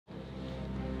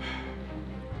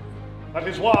That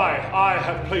is why I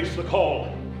have placed the call.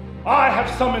 I have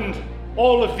summoned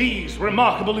all of these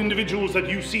remarkable individuals that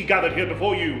you see gathered here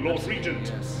before you, Lord Regent.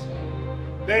 Yes.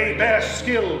 They bear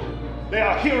skill. They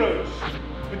are heroes,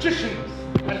 magicians,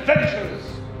 adventurers,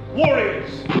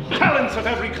 warriors, talents of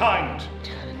every kind.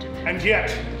 And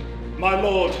yet, my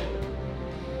lord,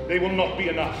 they will not be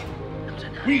enough.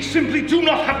 We simply do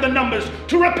not have the numbers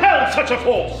to repel such a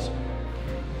force.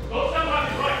 Lord Sailsbury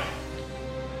is right.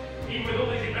 Even with all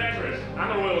these adventurers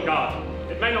and the Royal Guard,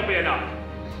 it may not be enough.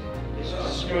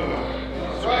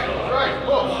 Right,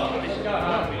 boss.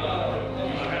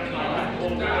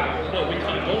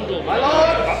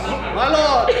 My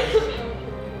lord!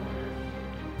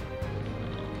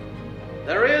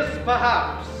 There is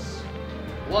perhaps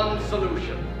one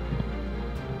solution.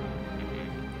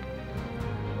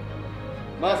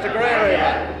 Master Gregory.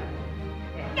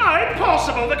 No,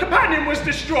 impossible! The companion was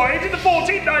destroyed in the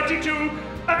 1492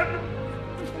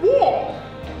 war.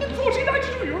 In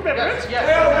 1492, you remember it? Yes.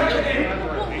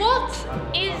 What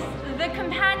is the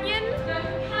companion? The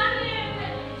companion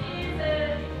is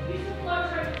a useful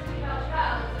floater of the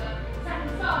House,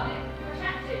 second son. It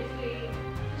protected the city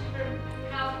from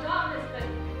House of Darkness, but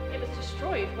it was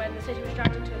destroyed when the city was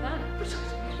dragged into a van.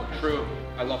 True.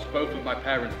 I lost both of my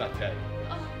parents that day.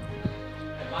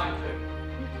 And mine too.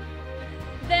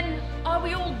 Then are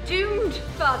we all doomed,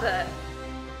 Father?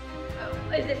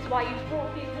 Is this why you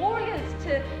brought these warriors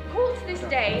to court this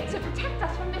day to protect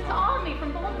us from this army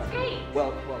from Bond's Gate?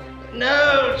 Well.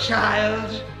 No,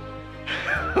 child.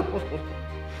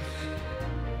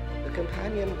 The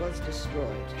companion was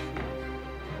destroyed,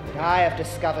 but I have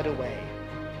discovered a way.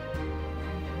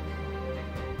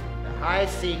 The High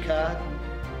Seeker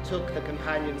took the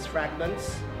companion's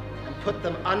fragments and put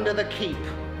them under the keep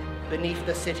beneath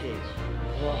the city.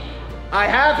 I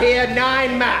have here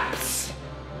 9 maps.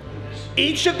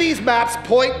 Each of these maps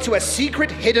point to a secret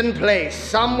hidden place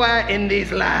somewhere in these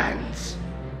lands.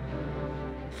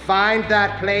 Find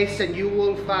that place and you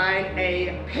will find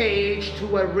a page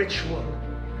to a ritual.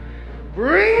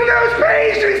 Bring those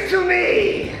pages to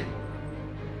me,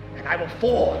 and I will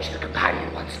forge the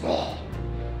companion once more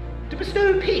to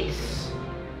bestow peace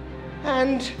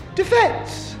and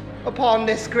defense upon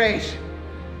this great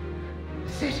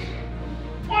city.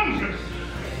 Wondrous!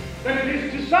 Then it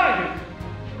is decided.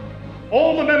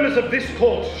 All the members of this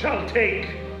court shall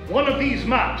take one of these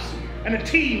maps and a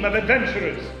team of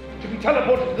adventurers to be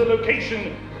teleported to the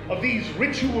location of these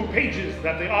ritual pages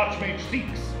that the Archmage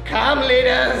seeks. Come,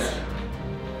 leaders!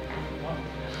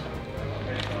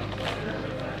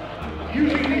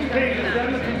 Using these pages,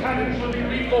 then the companion shall be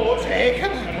reforged Take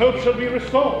 'em. and hope shall be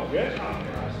restored, yes?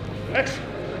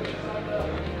 Excellent.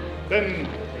 Then,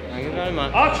 Thank you very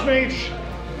much. Archmage,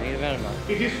 Thank you very much.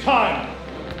 it is time.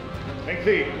 Make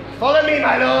thee. Follow me,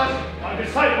 my lord. My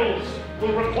disciples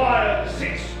will require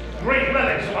 6 great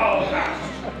relics of our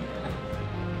past.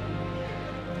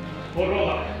 Lord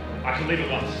Rolldark, I can leave at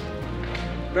once.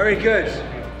 Very good.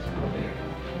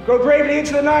 Go bravely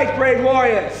into the night, brave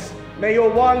warriors. May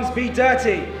your ones be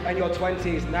dirty and your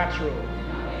 20s natural.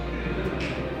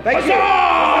 Thank you.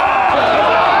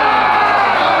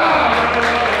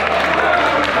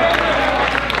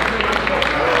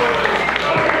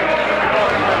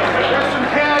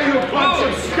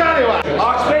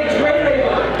 Archmage Gregory!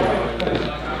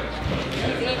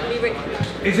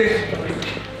 Is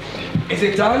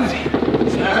it done?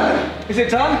 Is it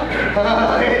done?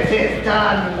 It is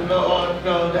done, Lord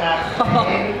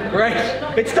Rolldark. Great.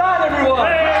 It's done, everyone!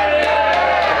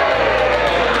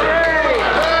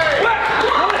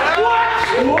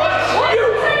 What?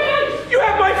 You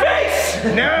have my face!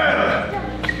 No!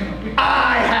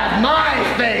 I have my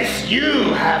face,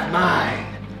 you have mine.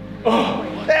 Oh.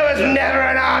 There was never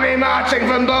an army marching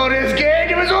from Baldur's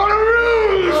Gate, it was all a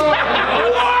ruse! What?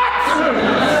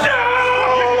 No!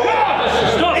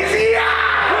 Stop!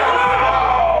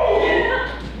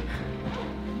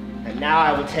 And now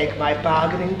I will take my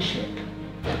bargaining chip.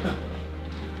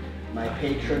 My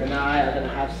patron and I are going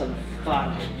to have some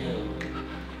fun.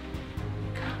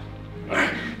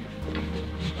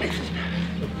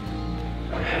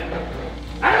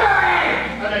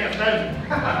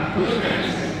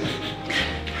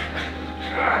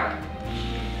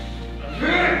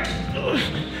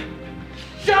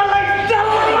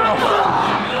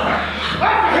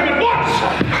 Him at once!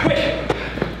 Quick!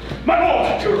 My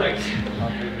lord! Too late.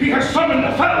 He has summoned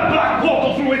the fell black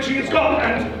portal through which he is gone,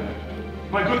 and...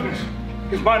 My goodness,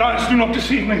 if mine eyes do not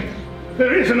deceive me,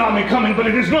 there is an army coming, but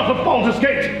it is not of Baldur's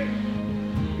Gate.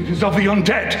 It is of the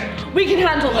undead. We can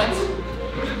handle this.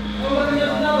 Well, there's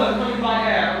another coming by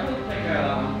air. We'll take care of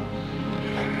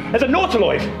that. There's a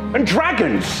nautiloid and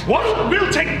dragons. What? We'll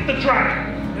take the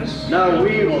dragon. Yes? No,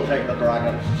 we will take the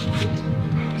dragon.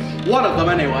 One of them,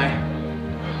 anyway.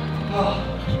 Oh,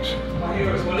 my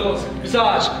heroes, my lords.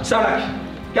 Visage, Sarak,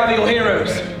 gather your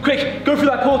heroes. Quick, go through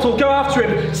that portal, go after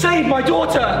him. Save my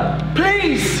daughter,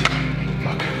 please.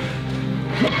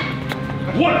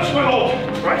 Once, my lord.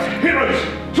 Right, heroes,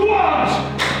 to arms.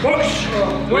 Folks,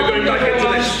 we're going back into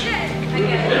this.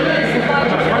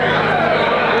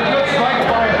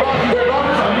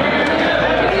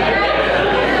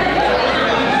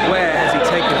 Where has he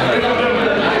taken her?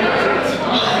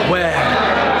 Where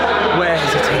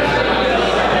has he taken her?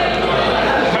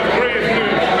 Have grave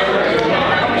news.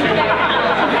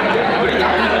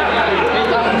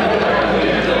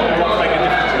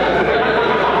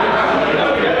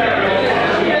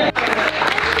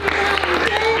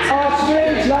 Our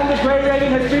strange land of Grey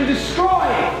Raven has been destroyed.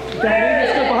 Danny,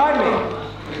 let's go behind me.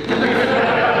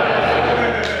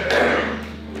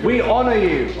 We honor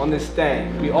you on this day.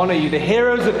 We honor you, the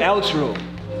heroes of Elturel,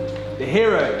 the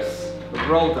heroes of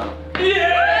Rolldark.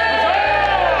 Yeah!